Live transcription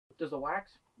Does the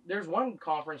wax? There's one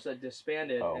conference that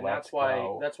disbanded, and let's that's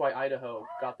why go. Idaho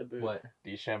got the boot. What?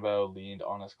 DeChambeau leaned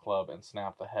on his club and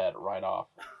snapped the head right off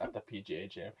at the PGA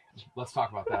Championship. Let's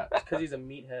talk about that. Because he's a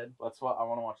meathead. I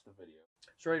want to watch the video.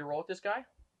 So ready to roll with this guy?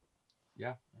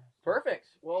 Yeah. Perfect.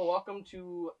 Well, welcome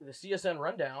to the CSN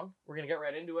Rundown. We're going to get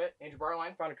right into it. Andrew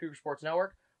Barline, founder of Cougar Sports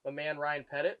Network. My man Ryan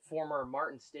Pettit, former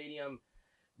Martin Stadium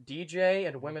DJ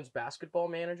and women's basketball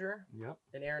manager. Yep.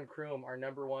 And Aaron Kroom, our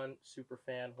 #1 super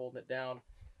fan, holding it down.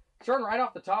 Starting right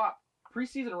off the top,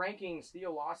 preseason rankings.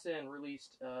 Theo Lawson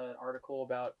released an article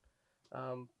about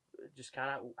just kind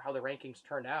of how the rankings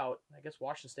turned out. I guess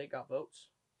Washington State got votes.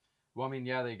 Well, I mean,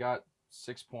 yeah, they got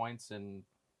 6 points and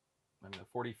the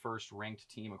 41st ranked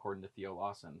team according to Theo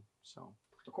Lawson. So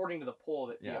according to the poll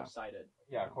that Theo cited.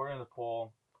 Yeah, according to the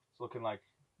poll, it's looking like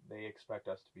they expect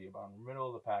us to be about in the middle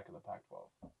of the pack of the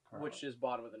Pac-12. Currently. Which is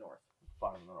bottom of the North.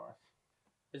 Bottom of the North.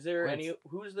 Is there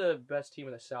who's the best team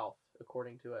in the South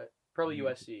according to it? Probably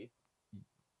USC.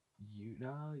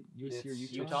 USC or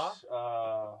Utah?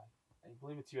 I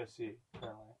believe it's USC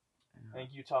currently. I think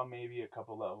Utah maybe a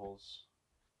couple levels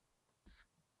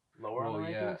lower on the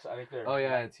rankings. I think they're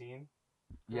 19.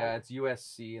 Yeah, it's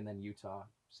USC and then Utah.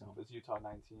 So it's Utah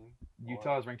 19.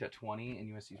 Utah is ranked at 20 and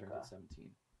USC is ranked at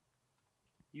 17.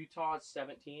 Utah is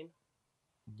 17.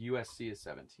 USC is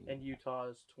 17. And Utah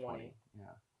is 20. Yeah.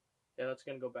 Yeah, that's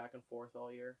going to go back and forth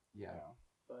all year. Yeah.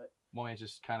 But well, it's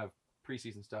just kind of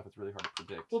preseason stuff. It's really hard to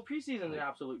predict. Well, preseason is an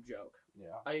absolute joke.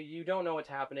 Yeah. You don't know what's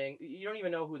happening. You don't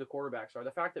even know who the quarterbacks are.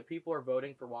 The fact that people are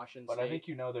voting for Washington State. But I think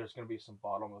there's going to be some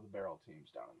bottom of the barrel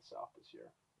teams down in the South this year.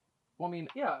 Well, I mean,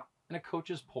 yeah. In a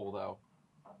coach's poll, though,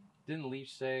 didn't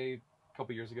Leach say a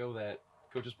couple years ago that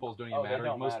coaches' polls don't even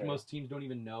matter? Most teams don't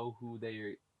even know who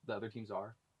the other teams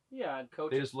are. Yeah, and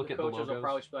coaches, they just look at the coaches logos. will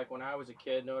probably be like, when I was a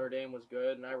kid, Notre Dame was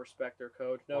good, and I respect their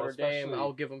coach. Notre Dame,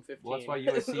 I'll give them 15. Well, that's why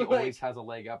USC always has a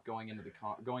leg up going into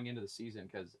the season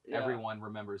because everyone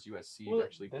remembers USC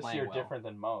actually playing well. This year different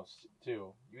than most,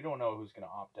 too. You don't know who's going to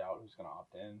opt out, who's going to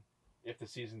opt in, if the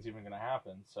season's even going to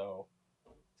happen. So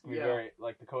it's going to be very,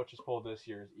 like, the coaches poll this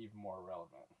year is even more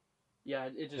relevant. Yeah,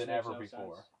 it just than makes ever no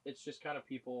before. Sense. It's just kind of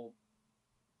people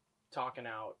talking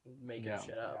out, making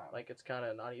shit up. Yeah. Like it's kind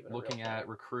of not even looking at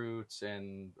recruits,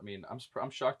 and I mean, I'm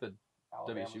shocked that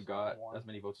Alabama's WSU got as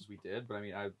many votes as we did, but I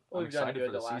mean, I'm we've excited done good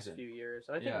for the last season. few years,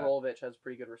 and I think Rolovich has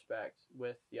pretty good respect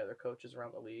with the other coaches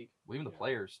around the league. Well, even the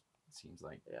players, it seems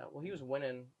like. Yeah, well, he was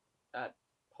winning at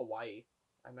Hawaii.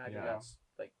 I imagine that's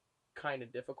like kind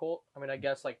of difficult. I mean, I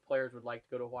guess like players would like to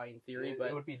go to Hawaii in theory, but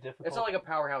it would be difficult. It's not like a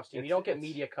powerhouse team. You don't get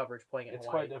media coverage playing in Hawaii.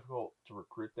 It's quite difficult to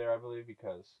recruit there, I believe,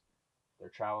 because their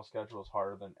travel schedule is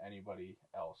harder than anybody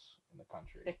else in the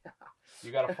country.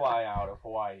 You got to fly out of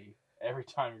Hawaii every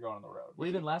time you're going on the road. Well,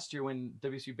 even last year when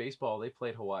WSU baseball they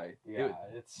played Hawaii,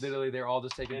 it's literally they're all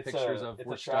just taking pictures of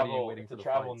we're studying, waiting for the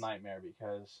flights. It's a travel nightmare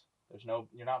because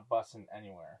you're not busing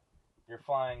anywhere. You're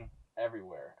flying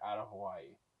everywhere out of Hawaii,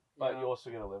 but you also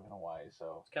get to live in Hawaii,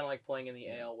 so it's kind of like playing in the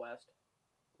AL West.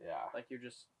 Yeah, like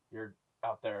you're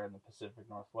out there in the Pacific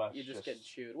Northwest. You're just getting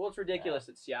chewed. Well, it's ridiculous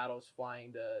that Seattle's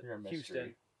flying to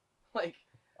Houston. Like,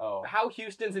 how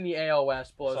Houston's in the AL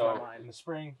West blows my mind. In the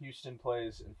spring, Houston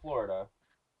plays in Florida,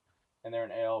 and they're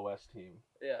an AL West team.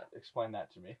 Yeah. Explain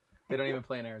that to me. They don't even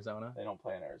play in Arizona. They don't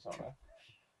play in Arizona.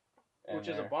 Which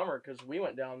is a bummer, because we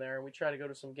went down there and we tried to go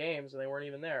to some games, and they weren't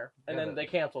even there. And then they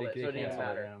canceled it, so it didn't even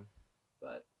matter.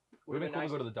 But it would have been cool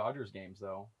to go to the Dodgers games,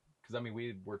 though. Because, I mean,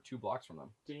 we were 2 blocks from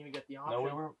them. Didn't even get the option. No,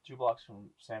 we were 2 blocks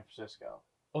from San Francisco.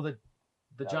 Oh, the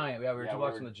Giants. Yeah, we were 2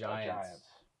 blocks from the Giants.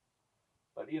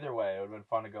 But either way, it would have been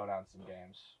fun to go down to some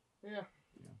games. Yeah.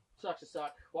 Sucks to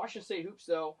suck. Washington State hoops,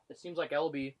 though, it seems like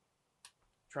LB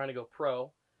trying to go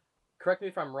pro. Correct me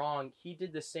if I'm wrong. He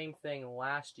did the same thing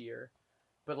last year.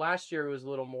 But last year it was a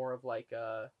little more of like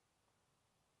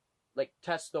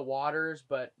test the waters,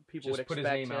 but people just would expect put his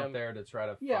name him out there to try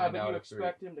to find out but you if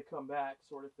expect him to come back,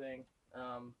 sort of thing.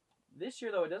 This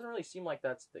year though, it doesn't really seem like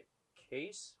that's the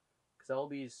case because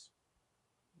LB's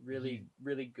really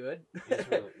good. He's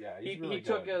really he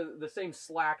took the same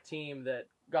slack team that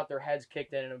got their heads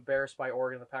kicked in and embarrassed by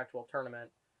Oregon in the Pac-12 tournament.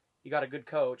 He got a good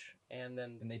coach, and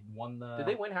they won the. Did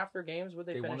they win half their games? Would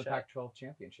they finish won the Pac-12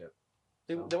 championship?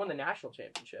 They won the national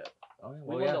championship. Oh,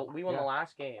 yeah. We won the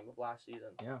last game of last season.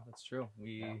 Yeah, that's true.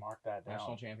 We marked that down.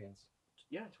 National champions.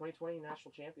 Yeah, 2020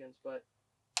 national champions. But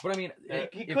I mean,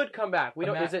 he could come back. We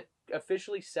don't. Is it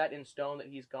officially set in stone that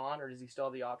he's gone, or does he still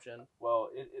have the option? Well,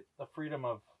 the freedom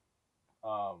of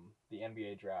the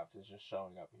NBA draft is just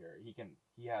showing up here.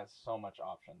 He has so much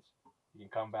options. He can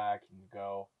come back. He can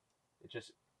go.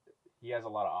 He has a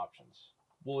lot of options.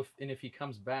 Well, if he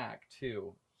comes back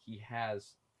too, he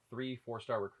has 3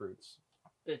 4-star recruits.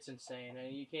 It's insane,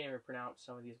 and you can't even pronounce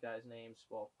some of these guys' names.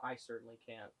 Well, I certainly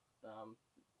can't.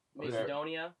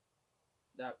 Macedonia,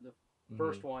 the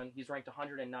first one, he's ranked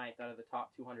 109th out of the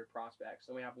top 200 prospects.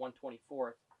 Then we have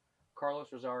 124th, Carlos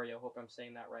Rosario. Hope I'm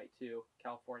saying that right too.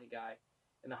 California guy.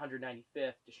 And the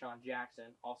 195th, Deshaun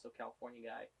Jackson, also California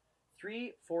guy.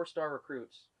 3 4-star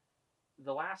recruits.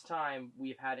 The last time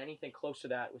we've had anything close to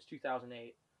that was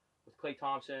 2008 with Klay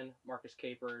Thompson, Marcus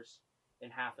Capers,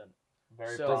 and Hatham.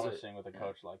 Very promising with a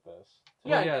coach like this.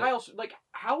 Yeah, and Kyle,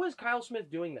 how is Kyle Smith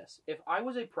doing this? If I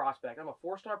was a prospect, I'm a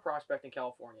 4-star prospect in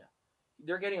California.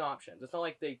 They're getting options. It's not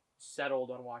like they settled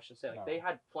on Washington State. Like, they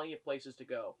had plenty of places to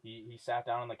go. He sat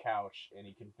down on the couch and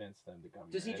he convinced them to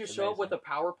come. Does he just show up with a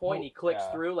PowerPoint and he clicks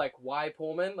through like why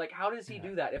Pullman? Like, how does he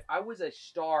do that? If I was a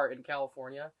star in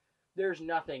California, there's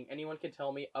nothing anyone can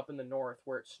tell me up in the north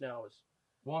where it snows.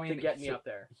 Well, I mean, to get me up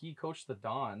there. He coached the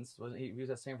Dons. Wasn't he? He was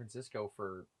at San Francisco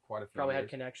for quite a few probably years. Had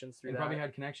connections through and that. Probably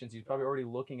had connections. He's probably already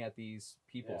looking at these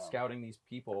people, scouting these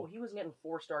people. Well, he was getting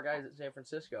 4-star guys at San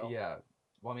Francisco. Yeah.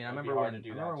 Well, I mean, I remember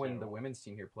when the women's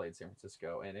team here played San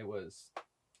Francisco, and it was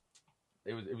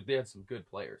they had some good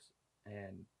players,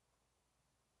 and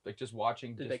like just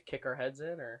watching. Did they kick our heads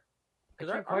in, or?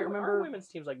 Because our women's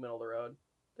team's like middle of the road.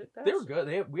 They were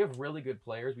good. We have really good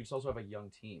players. We just also have a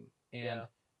young team, and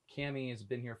Cammie has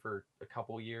been here for a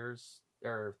couple years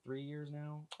or 3 years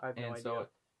now. I have no idea. So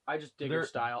I just dig her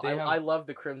style. I love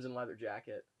the crimson leather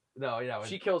jacket. No, yeah,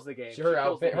 she kills the game. Her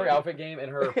outfit game, and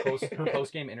her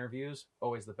post game interviews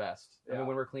always the best. Yeah. I mean,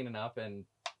 when we're cleaning up and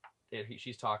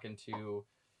she's talking to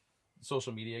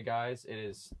social media guys, it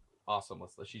is awesome.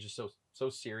 She's just so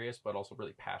serious, but also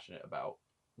really passionate about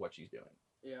what she's doing.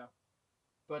 Yeah,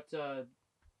 but I'm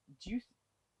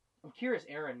curious,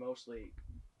 Aaron, mostly,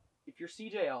 if you're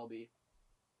CJ Elleby,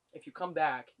 if you come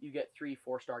back, you get 3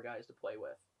 4-star guys to play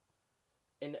with,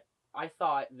 and I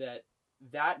thought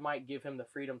that might give him the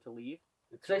freedom to leave.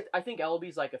 Because I think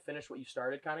Elby's like a finish what you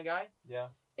started kind of guy. Yeah.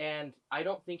 And I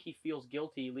don't think he feels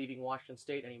guilty leaving Washington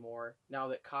State anymore now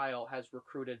that Kyle has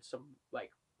recruited some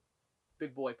like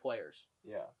big boy players.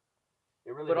 Yeah.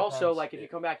 It really but also like if you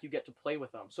come back you get to play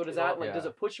with them. So does does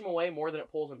it push him away more than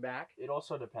it pulls him back? It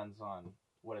also depends on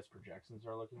what his projections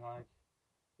are looking like.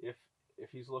 If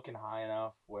he's looking high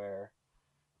enough where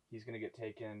he's going to get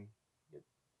taken,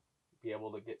 be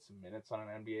able to get some minutes on an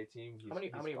NBA team. How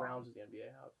many rounds does the NBA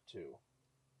have? 2.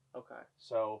 Okay.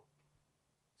 So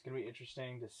it's going to be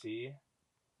interesting to see,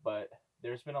 but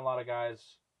there's been a lot of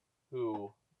guys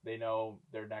who they know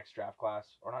their next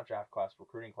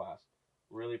recruiting class,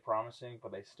 really promising,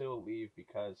 but they still leave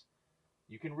because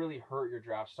you can really hurt your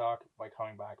draft stock by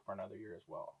coming back for another year as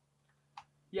well.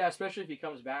 Yeah, especially if he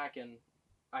comes back, and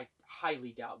I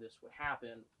highly doubt this would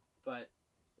happen, but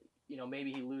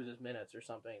maybe he loses minutes or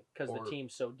something because the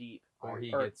team's so deep. Or he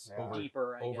gets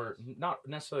deeper, not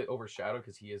necessarily overshadowed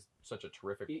because he is such a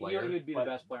terrific player. He would be the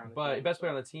best player on the team. Best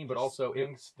player on the team, but also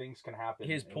things can happen.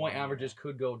 His point averages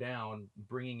could go down,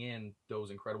 bringing in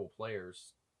those incredible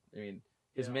players. I mean,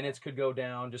 his minutes could go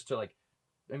down just to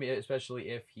especially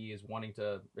if he is wanting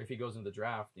to, if he goes into the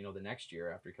draft, the next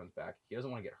year after he comes back, he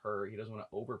doesn't want to get hurt. He doesn't want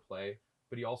to overplay,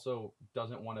 but he also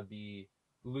doesn't want to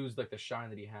lose the shine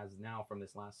that he has now from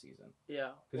this last season.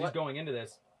 Yeah. Because he's going into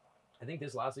this, I think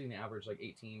this last season he averaged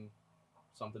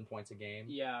 18-something points a game.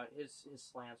 Yeah, his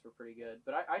slants were pretty good.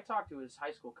 But I talked to his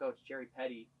high school coach, Jerry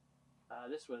Petty.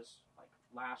 This was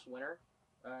last winter.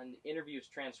 And the interview is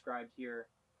transcribed here.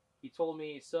 He told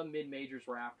me some mid-majors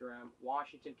were after him.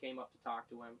 Washington came up to talk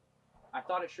to him. I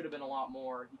thought it should have been a lot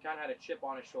more. He kind of had a chip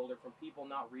on his shoulder from people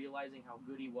not realizing how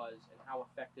good he was and how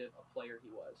effective a player he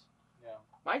was. Yeah.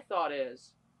 My thought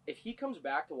is, if he comes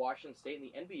back to Washington State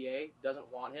and the NBA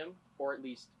doesn't want him, or at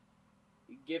least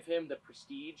give him the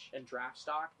prestige and draft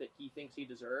stock that he thinks he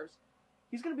deserves,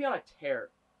 he's going to be on a tear.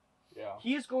 Yeah.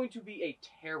 He is going to be a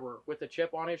terror with a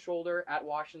chip on his shoulder at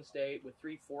Washington State with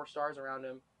 3 4-stars around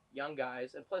him, young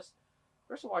guys, and plus,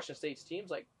 the rest of Washington State's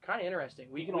team's kind of interesting.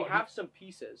 We have some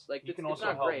pieces. You can also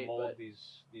help mold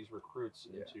these recruits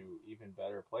into even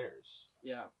better players.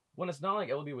 Yeah. When it's not like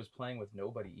Elleby was playing with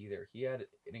nobody either. He had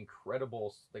an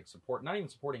incredible support, not even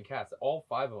supporting cast. All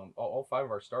 5 of them, all 5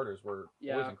 of our starters were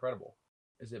always incredible.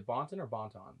 Is it Bonton or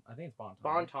Bonton? I think it's Bonton.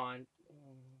 Bonton.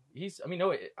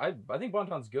 I think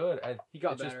Bonton's good. He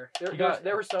got better.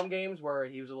 There were some games where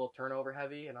he was a little turnover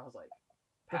heavy, and I was like,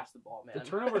 pass the ball, man. The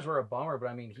turnovers were a bummer,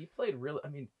 but he played really.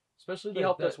 Especially he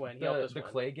helped us win. The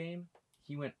Clay game,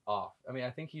 he went off. I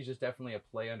think he's just definitely a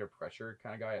play under pressure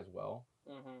kind of guy as well.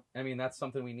 Mm-hmm. That's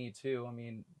something we need too.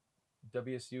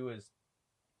 WSU is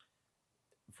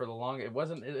for the long, it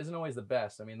isn't always the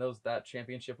best. I mean, that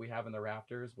championship we have in the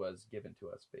rafters was given to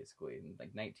us basically in like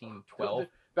 1912.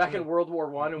 Back in World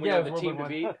War I, and we were the team to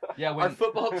beat. Yeah, our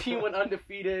football team went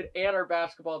undefeated, and our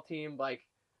basketball team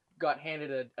got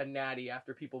handed a natty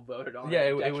after people voted on it.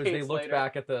 Yeah, it was. They looked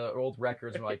back at the old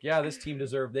records and were like, yeah, this team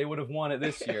deserved. They would have won it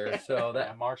this year. So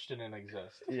that March didn't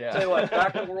exist. Yeah. Tell you what,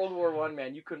 back in World War I,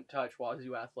 man, you couldn't touch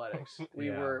Wazoo athletics. We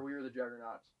were the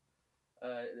juggernauts.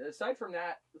 Aside from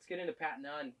that, let's get into Pat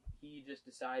Nunn. He just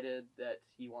decided that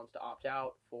he wants to opt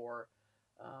out for.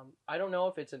 I don't know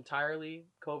if it's entirely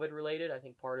COVID related. I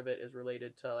think part of it is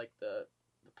related to like the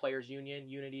players' union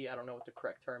unity. I don't know what the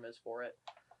correct term is for it.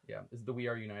 Yeah, is the We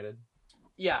Are United?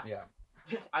 Yeah. Yeah.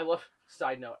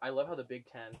 Side note, I love how the Big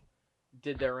Ten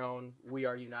did their own We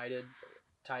Are United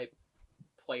type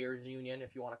players union,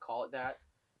 if you want to call it that.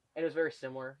 And it was very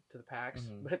similar to the PACs,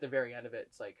 but at the very end of it,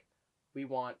 it's like, we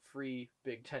want free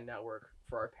Big Ten network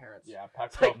for our parents. Yeah,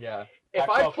 Pac-12. Like, yeah. If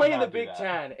I play in the do Big that.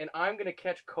 Ten and I'm going to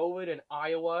catch COVID in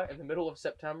Iowa in the middle of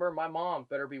September, my mom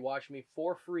better be watching me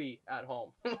for free at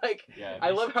home.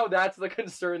 I love how that's the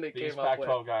concern they these came up with.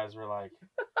 Pac-12 guys were like,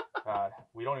 God,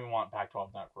 we don't even want Pac-12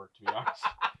 network, to be honest.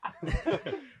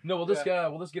 No, we'll just get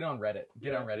on Reddit.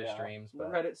 Get on Reddit streams.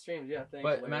 But, Reddit streams, yeah. Thanks,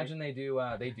 but Larry. imagine they do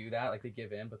that, like they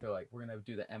give in, but they're like, we're gonna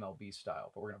do the MLB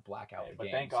style, but we're gonna black out the but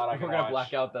games. thank God I can we're gonna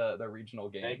watch- black out the regional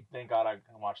game. Thank God I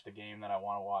can watch the game that I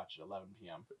want to watch at 11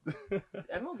 p.m.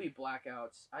 MLB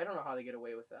blackouts, I don't know how they get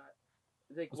away with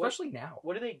that. Especially now.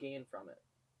 What do they gain from it?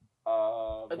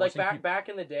 Like Back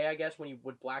in the day, I guess, when you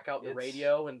would black out the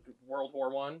radio in World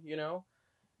War I,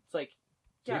 it's like,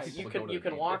 yeah, you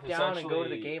can walk down and go to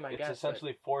the game, I guess. It's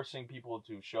essentially forcing people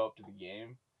to show up to the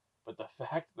game, but the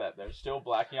fact that they're still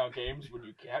blacking out games when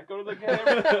you can't go to the game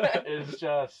is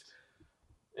just,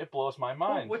 it blows my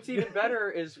mind. What's even better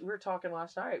is we were talking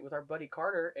last night with our buddy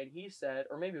Carter, and he said,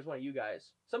 or maybe it was one of you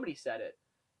guys, somebody said it,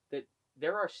 that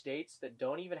there are states that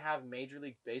don't even have Major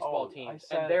League Baseball teams,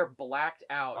 and they're blacked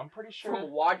out I'm pretty sure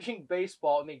from watching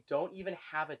baseball, and they don't even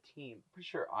have a team. I'm pretty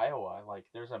sure Iowa,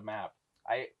 there's a map.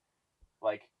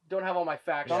 Don't have all my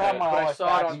facts, Don't have but all I my saw it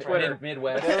facts on straight. Twitter.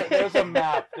 Midwest. There's a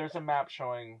map. There's a map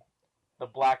showing the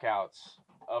blackouts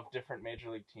of different Major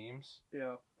League teams,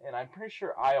 Yeah. and I'm pretty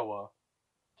sure Iowa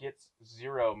gets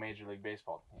 0 Major League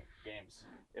Baseball games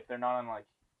if they're not on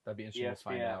That'd be interesting to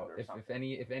find ESPN out. or If something.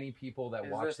 any people that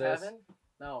Is watch this this, heaven?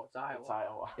 No, it's Iowa. It's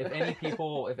Iowa.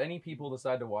 if any people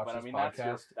decide to watch But, this I mean, that's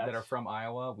podcast that are that's- from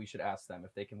Iowa, we should ask them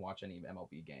if they can watch any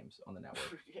MLB games on the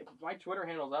network. My Twitter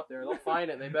handle's up there. They'll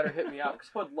find it, and they better hit me up, because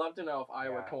I would love to know if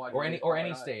Iowa Yeah. can watch Or any baseball any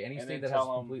not. state, And then that has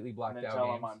tell 'em- completely blacked and then out tell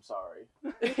games. them I'm sorry.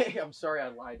 I'm sorry I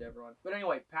lied to everyone. But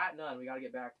anyway, Pat Nunn, we got to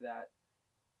get back to that.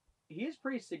 He's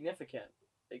pretty significant.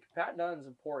 Pat Nunn's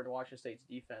important to Washington State's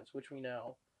defense, which we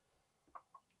know.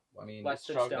 I mean, Less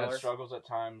than It stellar. struggles at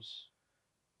times,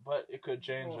 but it could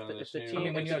change Well, under if this the new team,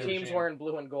 when if you the have team's regime. wearing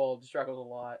blue and gold, struggles a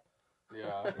lot.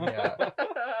 Yeah. Yeah. That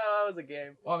was a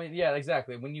game. Well, I mean, yeah,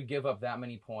 exactly. When you give up that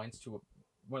many points to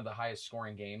one of the highest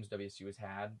scoring games WSU has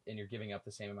had, and you're giving up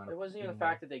the same amount of. It wasn't even the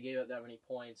fact that they gave up that many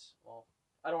points. Well,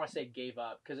 I don't want to say gave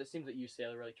up, because it seems that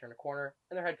UCLA really turned a corner,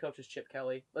 and their head coach is Chip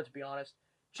Kelly. Let's be honest.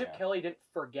 Chip Kelly didn't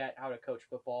forget how to coach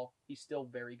football. He's still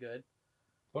very good.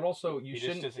 But also, he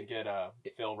shouldn't. just doesn't get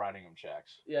Phil writing him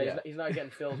checks. Yeah, he's not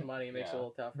getting Phil's money. It makes it a Yeah.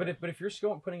 little tougher. But if you're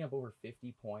putting up over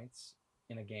 50 points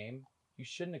in a game, you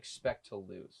shouldn't expect to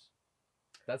lose.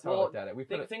 That's how I looked at it.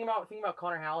 Think about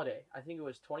Connor Halliday. I think it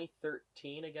was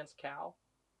 2013 against Cal.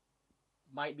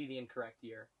 Might be the incorrect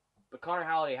year, but Connor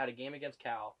Halliday had a game against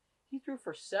Cal. He threw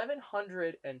for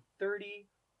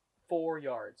 734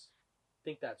 yards. I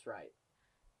think that's right,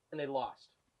 and they lost.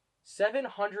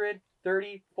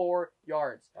 734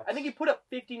 yards. I think he put up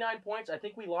 59 points. I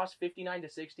think we lost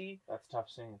 59-60. That's tough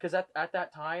seeing. Because at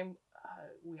that time,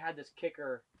 we had this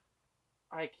kicker.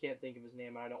 I can't think of his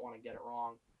name, and I don't want to get it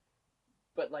wrong.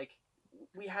 But,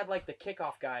 we had, the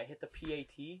kickoff guy hit the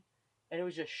PAT, and it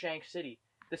was just Shank City.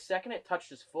 The second it touched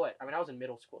his foot, I was in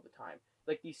middle school at the time.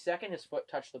 The second his foot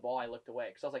touched the ball, I looked away.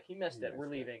 Because I was like, he missed it. We're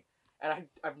leaving. And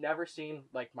I've never seen,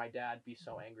 my dad be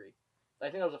so angry. I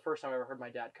think that was the first time I ever heard my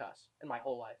dad cuss in my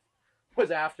whole life.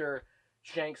 Was after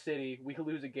Shank City, we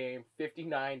lose a game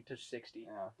 59-60.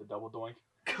 Yeah, the double doink.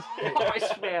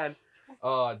 Gosh, man.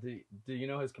 Do you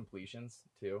know his completions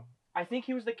too? I think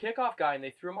he was the kickoff guy, and they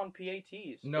threw him on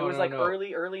PATs. No, it was no.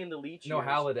 early in the Leach No, years.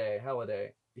 Halliday.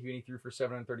 He threw for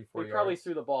 734 He yards. probably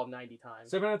threw the ball 90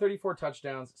 times. 734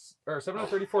 touchdowns, or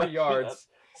 734 yards,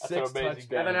 That's 6 amazing,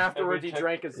 touchdowns. And then afterwards, he took-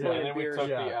 drank his And million then we beers. took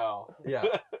Yeah. the L. Yeah,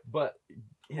 but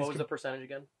What was the percentage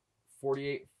again?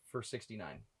 48 for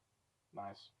 69.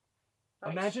 Nice.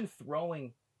 Nice. Imagine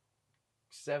throwing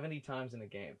 70 times in a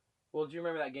game. Well, do you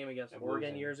remember that game against And Oregon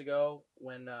losing. years ago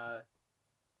when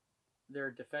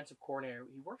their defensive coordinator,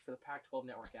 he worked for the Pac-12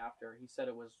 network after, he said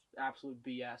it was absolute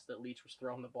BS that Leach was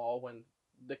throwing the ball when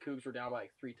the Cougs were down by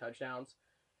like 3 touchdowns.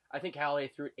 I think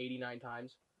Halliday threw it 89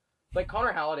 times. Like,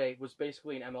 Connor Halliday was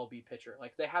basically an MLB pitcher.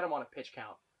 Like, they had him on a pitch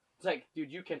count. It's like,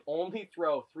 dude, you can only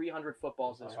throw 300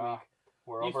 footballs this week.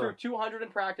 We're You over. threw 200 in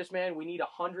practice, man. We need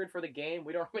 100 for the game.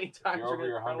 We don't know how many times You're we're over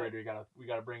your gonna throw 100. it. We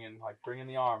gotta bring in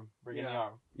the arm. Bring in the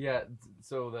arm. Yeah,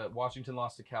 so the Washington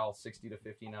lost to Cal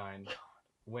 60-59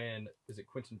 when is it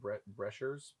Quentin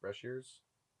Breschers,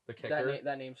 the kicker?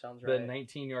 That name sounds The right.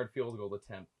 19-yard field goal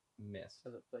attempt missed.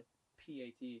 Was it like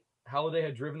PAT? Halliday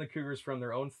had driven the Cougars from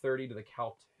their own 30 to the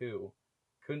Cal 2,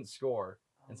 couldn't score,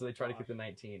 and so they tried to kick the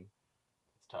 19.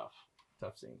 It's tough.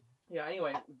 Tough scene. Yeah,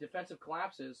 anyway, defensive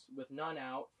collapses with none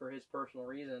out for his personal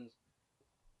reasons.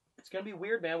 It's going to be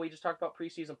weird, man. We just talked about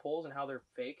preseason polls and how they're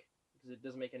fake because it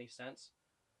doesn't make any sense.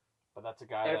 But that's a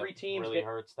guy Every that team's really get-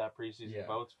 hurts that preseason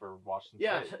votes for Washington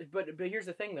Yeah, State. but here's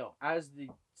the thing, though. As the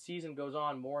season goes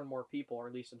on, more and more people, or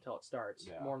at least until it starts,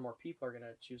 Yeah. more and more people are going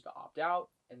to choose to opt out,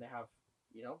 and they have,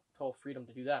 total freedom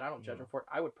to do that. I don't judge them for it.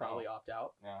 I would probably opt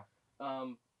out.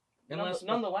 Yeah.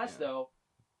 Nonetheless, though,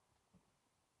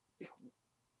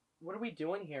 what are we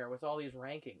doing here with all these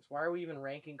rankings? Why are we even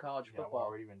ranking college Yeah, football? why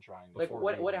are we even trying? Like, before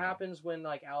what we what even- happens when,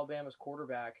 like, Alabama's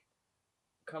quarterback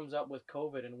comes up with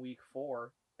COVID in week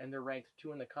 4 and they're ranked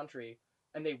 2 in the country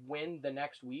and they win the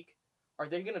next week? Are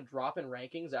they going to drop in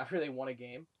rankings after they won a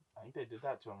game? I think they did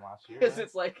that to him last year. Because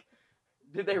it's like,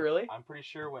 did they really? I'm pretty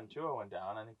sure when Tua went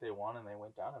down, I think they won and they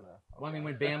went down in the. Well, I mean,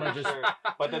 when Bama just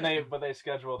But then they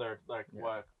scheduled their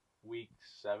week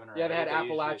 7 or Yeah, they had 8.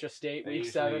 Appalachia State they week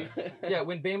usually- 7. yeah,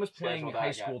 when Bama's playing Schedule that high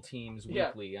guy. school teams Yeah.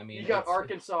 weekly, I mean, You got it's-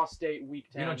 Arkansas State week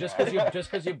 10. just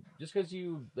because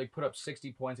you like put up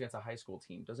 60 points against a high school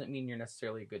team doesn't mean you're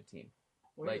necessarily a good team.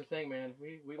 Well, here's like- the thing, man.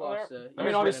 We Well, lost. they're- I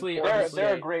mean, obviously-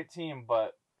 they're a great team,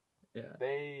 but Yeah.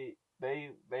 they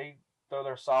throw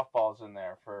their softballs in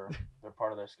there for they're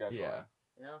part of their schedule. Yeah.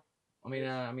 Yeah. I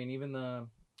mean, even the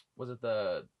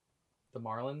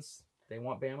Marlins, they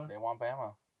want Bama. They want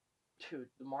Bama. Dude,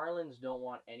 the Marlins don't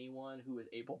want anyone who is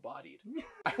able-bodied.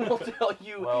 I will tell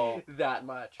you Well, that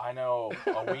much. I know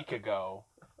a week ago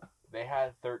they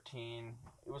had 13.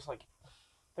 It was like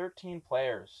 13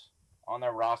 players on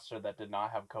their roster that did not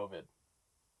have COVID.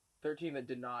 13 that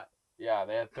did not. Yeah,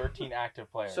 they had 13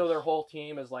 active players. So their whole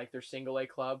team is like their single A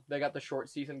club. They got the short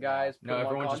season guys. No, put them on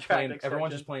everyone's just contract playing.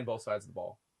 Everyone's just extension. playing both sides of the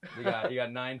ball. You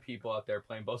got 9 people out there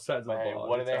playing both sides of the But hey, ball.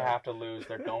 what do every they time. have to lose?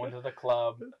 They're going to the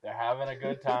club. They're having a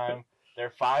good time.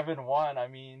 They're 5-1. I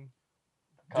mean,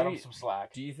 cut them some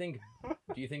slack. Do you think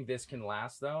this can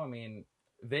last though? I mean,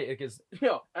 because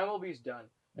No, MLB's done.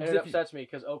 And Because it if you- upsets me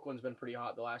because Oakland's been pretty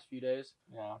hot the last few days.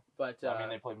 Yeah. But I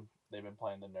mean, they've been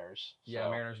playing the nurse. yeah,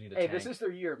 so Mariners need to hey, tank. this is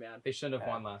their year, man. They shouldn't have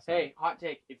Yeah. won last Hey, night. hot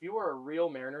take. If you are a real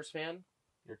Mariners fan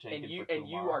you're taking and you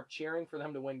for Kumar. are cheering for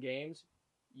them to win games,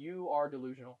 you are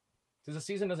delusional. Because the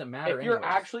season doesn't matter. If you're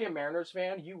anyways. actually a Mariners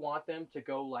fan, you want them to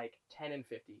go like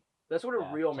 10-50. That's what a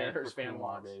Yeah, real tank for Mariners fan Kumar,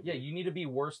 wants. baby. yeah, you need to be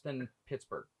worse than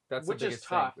Pittsburgh. That's Which the is biggest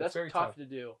tough. thing. It's That's very tough to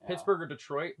do. Yeah. Pittsburgh or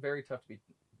Detroit, very tough to be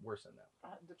worse than them.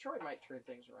 Detroit might turn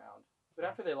things around. But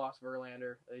after they lost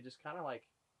Verlander, they just kind of like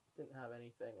didn't have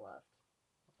anything left.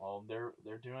 Well, they're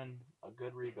doing a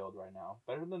good rebuild right now.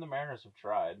 Better than the Mariners have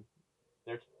tried.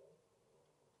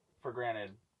 For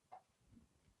granted,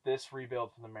 this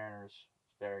rebuild for the Mariners is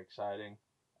very exciting.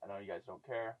 I know you guys don't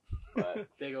care, but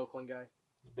Big Oakland guy.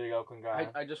 big Oakland guy.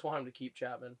 I just want him to keep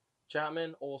Chapman.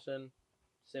 Chapman, Olsen,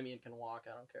 Simeon can walk.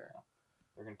 I don't care.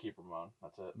 They're gonna keep Ramon.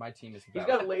 That's it. My team is He's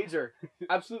got a laser.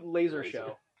 Absolute laser Laser.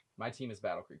 show. My team is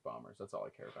Battle Creek Bombers. That's all I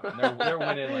care about. And they're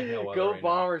winning like no other Go right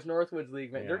Bombers, Northwoods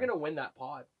League, man. Yeah. They're going to win that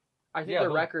pod. I think Yeah, their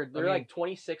they'll- record, they're I mean- like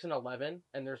 26-11,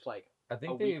 and there's like now. I a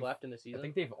think week they've left in the season. I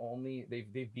think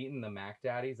they've beaten the Mac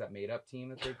Daddies, that made up team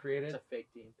that they it's created. a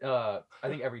fake team. I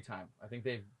think every time. I think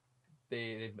they've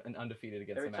been undefeated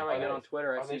against Every the time Mac I get on Daddies,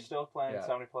 Twitter, I Are they see. still playing Yeah.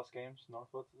 70+ games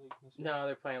Northwoods League this year? No,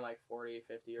 they're playing like 40,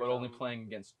 50 or but something. only playing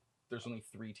against. There's only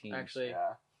 3 teams. Actually,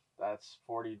 Yeah, that's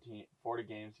 40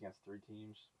 games against 3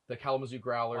 teams. the Kalamazoo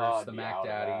Growlers, I'd the be Mac out of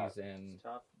Daddies, that. and it's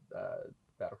tough.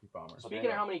 Battle Creek Bombers. But Speaking they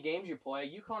of how many games you play,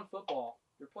 UConn football,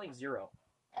 they're playing 0.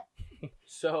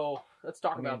 So let's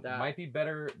talk I mean, about that. might be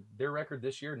better. Their record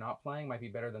this year, not playing, might be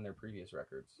better than their previous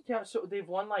records. Yeah, so they've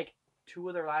won like 2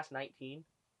 of their last 19.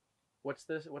 What's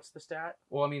the stat?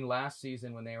 Well, I mean, last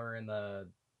season when they were in the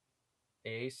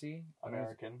AAC,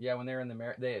 American. yeah, when they were in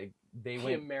they The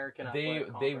went American they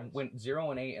Athletic they Conference. went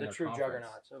 0-8 in the their true conference.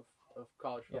 juggernauts of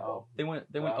college Yeah. football. They went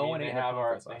I mean, 0-8 they in their have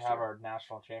conference they last have year. our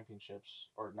national championships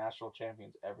or national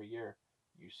champions every year.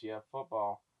 UCF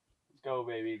football, Let's go,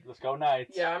 baby. Let's go,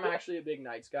 Knights. Yeah, I'm actually a big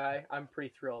Knights guy. I'm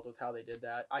pretty thrilled with how they did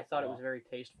that. I thought it was very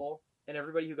tasteful. And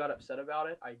everybody who got upset about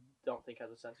it, I don't think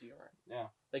has a sense of humor. Yeah.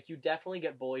 Like, you definitely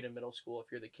get bullied in middle school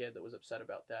if you're the kid that was upset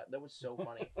about that. That was so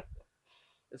funny.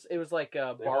 It was like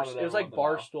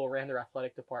Barstool ran their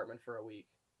athletic department for a week.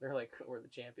 They're like, we're the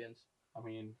champions. I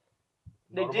mean,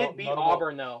 they did beat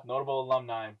Auburn, though. Notable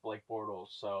alumni, Blake Bortles,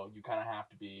 so you kind of have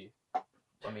to be...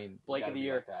 I mean, Blake of the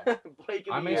year. Like Blake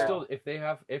of I the may year. still, if they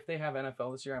have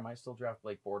NFL this year, I might still draft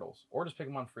Blake Bortles or just pick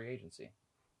him on free agency.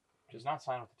 He's not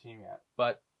signed with the team yet.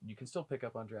 But you can still pick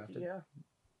up undrafted. Yeah.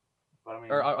 But I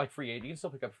mean, or like free agent. You can still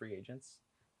pick up free agents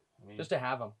just to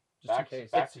have them, just in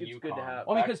case. Back to It's UConn. good to have.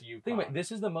 Well, because think about it,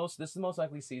 this is the most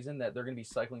likely season that they're going to be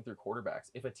cycling through quarterbacks.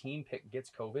 If a team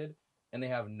gets COVID and they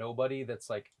have nobody that's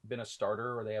like been a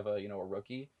starter or they have a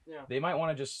rookie, they might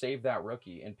want to just save that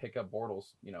rookie and pick up Bortles.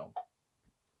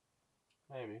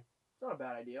 Maybe. It's not a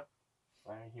bad idea.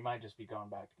 I mean, he might just be going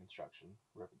back to construction,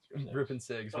 ripping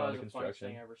cigs That on was the the funniest construction.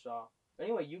 thing I ever saw.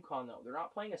 Anyway, UConn though, they're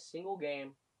not playing a single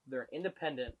game. They're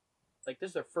independent. Like, this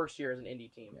is their first year as an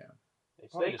indie team. Yeah.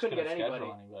 So they couldn't get anybody.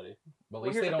 anybody. Well,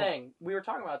 Well, here's the thing. We were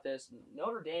talking about this.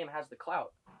 Notre Dame has the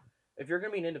clout. If you're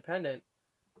going to be an independent,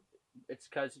 it's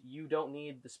because you don't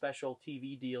need the special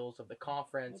TV deals of the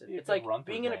conference. It'd be a It's good like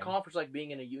run-through being in a game. conference, like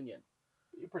being in a union.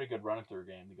 You're a pretty good running through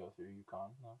game to go through UConn.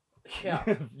 No?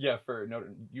 Yeah. yeah, for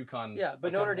UConn. Yeah,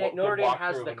 but Like Notre Dame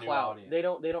has walkthrough the of a new clout. audience.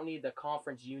 They don't need the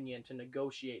conference union to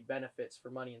negotiate benefits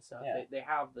for money and stuff. Yeah. They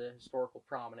have the historical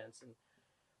prominence, and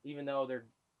even though they're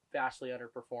vastly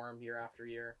underperformed year after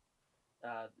year,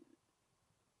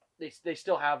 they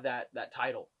still have that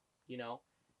title,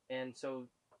 and so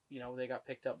they got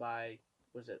picked up by,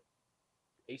 was it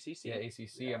ACC? Yeah,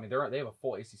 ACC. Yeah. I mean, they have a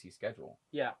full ACC schedule.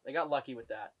 Yeah, they got lucky with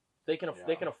that. They can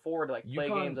afford to play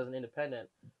UConn games as an independent,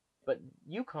 but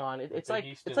UConn, it's Big like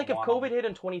East if didn't want COVID them. hit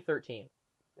in 2013.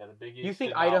 Yeah, the Big East. You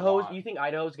think did not Idaho's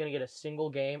want- going to get a single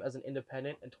game as an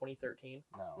independent in 2013?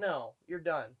 No. No, you're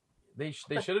done. They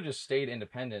should have just stayed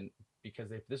independent because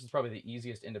this is probably the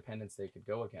easiest independence they could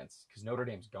go against because Notre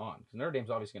Dame's gone. Because Notre Dame's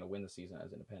obviously going to win the season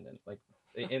as independent, like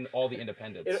in all the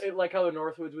independents. Like how the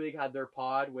Northwoods League had their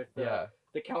pod with yeah.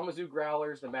 the Kalamazoo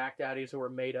Growlers, the Mac Daddies who were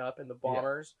made up, and the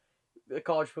Bombers. The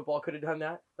college football could have done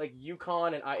that. Like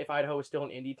UConn and if Idaho was still an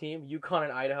indie team, UConn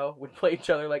and Idaho would play each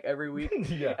other like every week,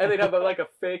 yeah. and they'd have like a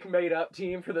fake made up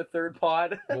team for the third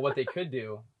pod. Well, what they could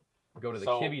do, go to the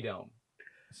Kibby Dome,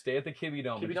 stay at the Kibby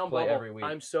Dome, and just play bubble. every week.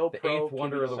 I'm so The pro eighth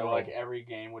wonder Kibby of the Dome. So world. like every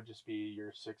game would just be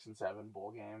your 6 and 7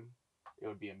 bowl game. It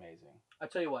would be amazing. I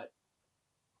tell you what,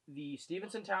 the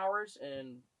Stevenson Towers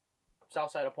in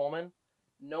south side of Pullman,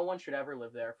 no one should ever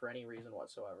live there for any reason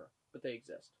whatsoever, but they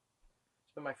exist.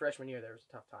 It's been my freshman year there. It was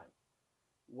a tough time.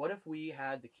 What if we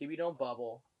had the Kibby Dome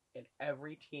bubble and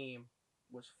every team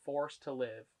was forced to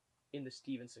live in the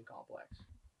Stevenson complex?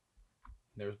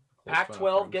 There's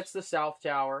Pac-12 gets the South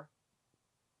Tower.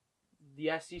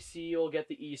 The SEC will get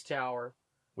the East Tower.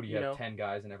 What do you have? 10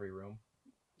 guys in every room.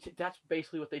 That's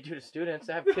basically what they do to students.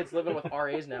 They have kids living with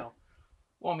RAs now.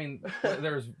 Well, I mean,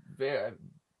 there's And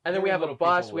then we have a little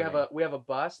bus. people We have a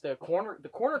bus. The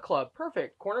corner club,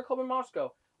 perfect. Corner club in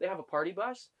Moscow. They have a party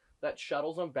bus that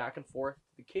shuttles them back and forth to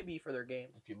the Kibby for their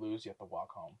games. If you lose, you have to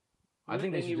walk home. I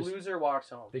think they should just, loser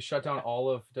walks home. they shut down all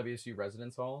of WSU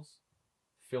residence halls,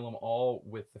 fill them all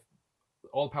with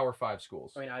all Power 5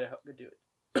 schools. I mean, Idaho could do it.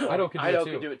 Idaho could do Idaho it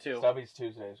too. could do it too. Stubby's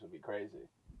Tuesdays would be crazy.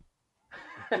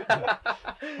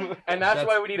 And that's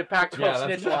why we need a Pac-12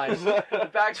 snitch line. line. The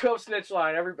Pac-12 snitch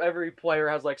line. Every player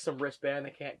has like some wristband they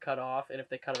can't cut off, and if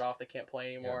they cut it off, they can't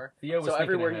play anymore. Theo was So thinking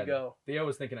everywhere ahead. you go, Theo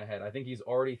was thinking ahead. I think he's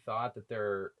already thought that they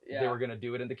were going to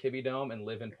do it in the Kibby Dome and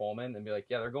live in Pullman and be like,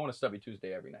 yeah, they're going to Stubby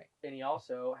Tuesday every night. and he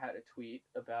also had a tweet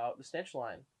about the snitch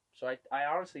line. So I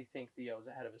honestly think Theo's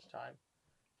ahead of his time.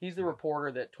 He's the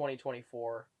reporter that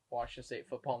 2024 Washington State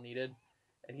football needed,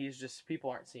 and people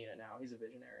aren't seeing it now. He's a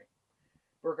visionary.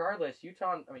 Regardless,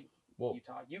 UConn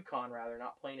rather,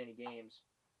 not playing any games.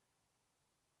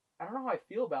 I don't know how I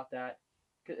feel about that,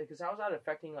 because how's that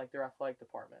affecting like their athletic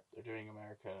department? They're doing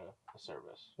America a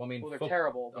service. Well, I mean, Well, they're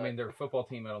terrible. I mean, their football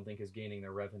team, I don't think, is gaining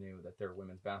the revenue that their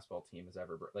women's basketball team has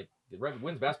ever. Like, the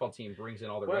women's basketball team brings in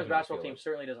all their women's revenue. basketball team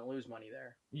certainly doesn't lose money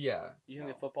there. Yeah. You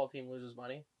think the football team loses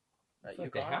money at I think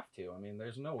UConn? they have to. I mean,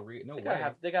 there's no way.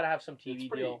 They gotta have some TV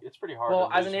deal. It's pretty hard. Well,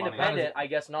 to as lose an money. independent, I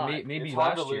guess not. Maybe it's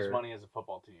hard last to year. lose money as a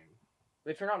football team,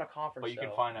 If you're not in a conference, but you can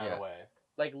though, find out a way.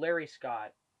 like Larry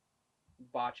Scott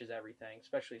botches everything,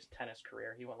 especially his tennis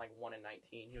career. He went like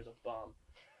 1-19. He was a bum,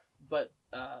 but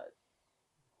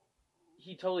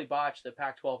he totally botched the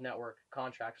Pac-12 network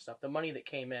contract stuff. The money that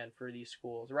came in for these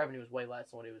schools, the revenue was way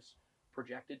less than what it was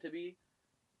projected to be.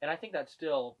 And I think that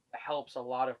still helps a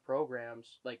lot of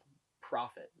programs like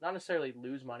profit, not necessarily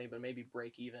lose money, but maybe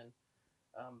break even.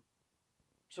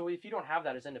 So if you don't have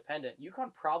that as independent,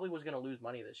 UConn probably was going to lose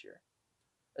money this year,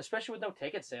 especially with no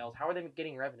ticket sales. How are they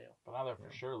getting revenue? But now they're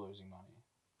for sure losing money.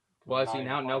 Well, I see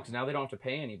now, because now they don't have to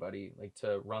pay anybody like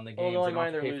to run the games. Well, the only They don't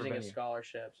money have to they're pay for losing is venue.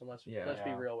 scholarships, and let's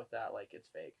be real with that. Like, it's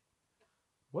fake.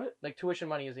 What? Like, tuition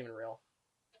money isn't even real.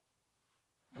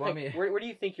 Well, Like, I mean, where do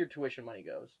you think your tuition money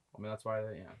goes? I mean that's why.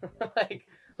 Yeah. Like,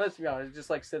 let's be honest, it just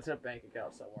like sits in a bank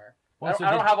account somewhere. Well,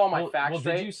 I don't have all my facts Well,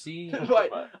 straight. did you see?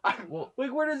 But Well,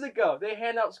 like, where does it go? They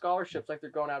hand out scholarships like they're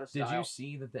going out of style. did you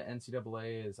see that the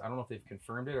NCAA is? I don't know if they've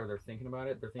confirmed it or they're thinking about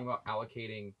it. They're thinking about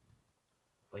allocating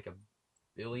like $1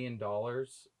 billion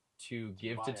to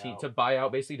give to teams to buy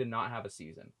out, basically to not have a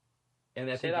season. And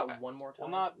I Say think that one more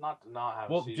time. Well, not to not have.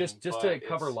 Well, a season, just but to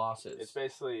cover it's- losses. It's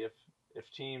basically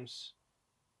if teams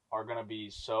are going to be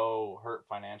so hurt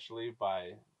financially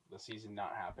by the season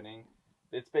not happening,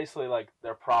 it's basically like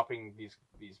they're propping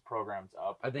these programs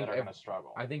up I think that are going to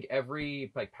struggle. I think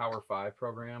every like Power 5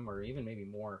 program, or even maybe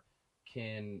more,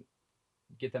 can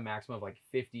get the maximum of like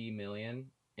 50 million,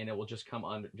 and it will just come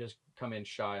in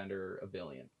shy under $1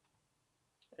 billion.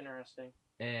 Interesting.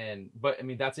 But I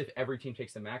mean that's if every team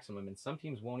takes the maximum, and some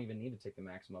teams won't even need to take the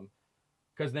maximum,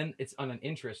 because then it's on an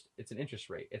interest. It's an interest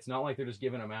rate. It's not like they're just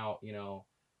giving them out,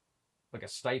 like a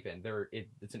stipend.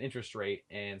 It's an interest rate,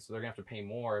 and so they're gonna have to pay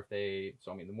more if they.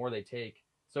 So I mean, the more they take.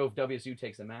 So if WSU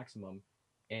takes the maximum,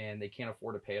 and they can't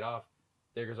afford to pay it off,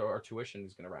 our tuition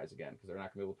is gonna rise again because they're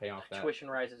not gonna be able to pay off that. Tuition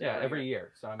rises. Every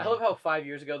year. So I mean, I love how 5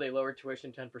 years ago they lowered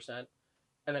tuition 10%,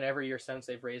 and then every year since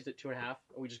they've raised it 2.5%,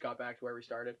 and we just got back to where we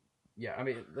started. Yeah, I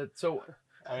mean, so.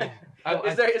 I mean,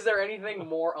 Is there anything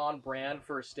more on brand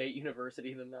for a state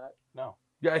university than that? no.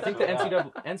 Yeah, I think the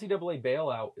NCAA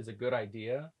bailout is a good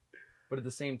idea, but at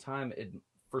the same time,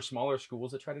 for smaller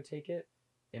schools that try to take it,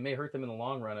 it may hurt them in the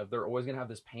long run if they're always going to have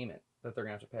this payment that they're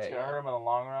going to have to pay. It's going to hurt them in the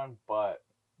long run, but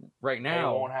right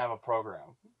now they won't have a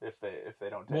program if they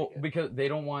don't take it. Because they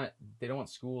don't want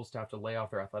schools to have to lay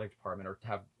off their athletic department or to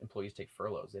have employees take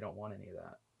furloughs. They don't want any of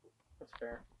that. That's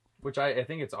fair. Which I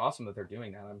think it's awesome that they're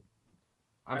doing that.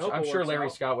 I'm hope it sure works Larry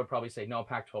out. Scott would probably say, no,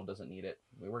 Pac-12 doesn't need it.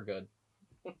 We're good.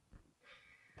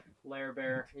 Lair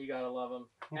Bear, you gotta love him.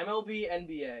 MLB,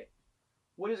 NBA.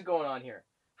 What is going on here?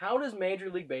 How does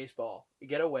Major League Baseball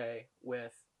get away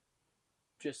with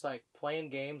just like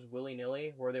playing games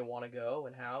willy-nilly where they want to go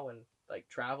and how and like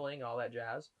traveling, all that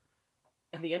jazz?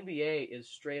 And the NBA is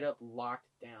straight up locked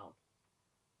down.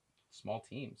 Small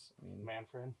teams. I mean,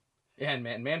 Manfred. Yeah,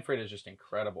 and Manfred is just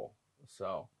incredible.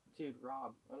 So, Dude,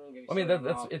 Rob. I don't get you I mean, started,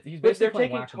 that's Rob. he's But basically they're playing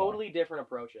taking whack-a-mole. totally different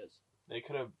approaches. They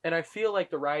could have. And I feel like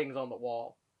the writing's on the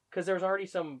wall. Because there's already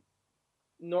some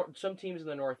teams in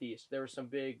the Northeast. There was some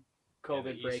big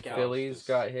COVID East breakouts. Coast. Phillies is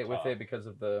got hit with tough. it because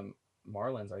of the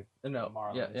Marlins. The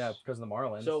Marlins. Yeah, because of the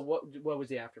Marlins. So what was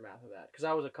the aftermath of that? Because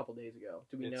that was a couple days ago.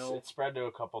 Do we know? It spread to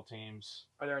a couple teams.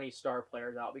 Are there any star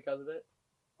players out because of it?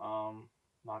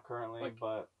 Not currently, Like,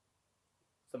 but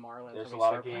It's the Marlins. there's How a many lot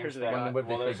star of games players do that they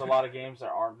got? there's a lot of games that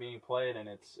aren't being played, and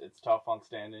it's tough on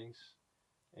standings,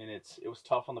 and it was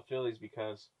tough on the Phillies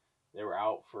because they were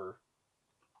out for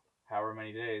however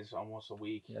many days, almost a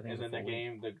week, Yeah, I think and it's then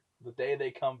a the the day they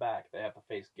come back, they have to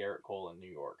face Garrett Cole in New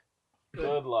York.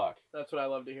 Good luck. That's what I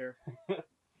love to hear.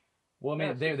 Well, I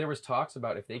mean, Yeah, there was talks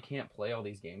about if they can't play all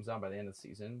these games out by the end of the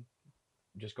season,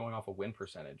 just going off a win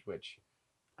percentage, which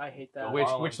I hate that.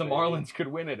 which the baby. Marlins could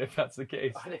win it if that's the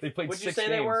case. They played What'd 6 you say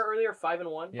games. they were earlier?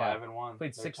 5-1. Yeah. 5-1.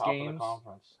 Played They're 6 top of games. the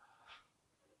conference,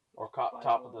 or top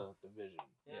of the division.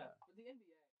 Yeah. But the NBA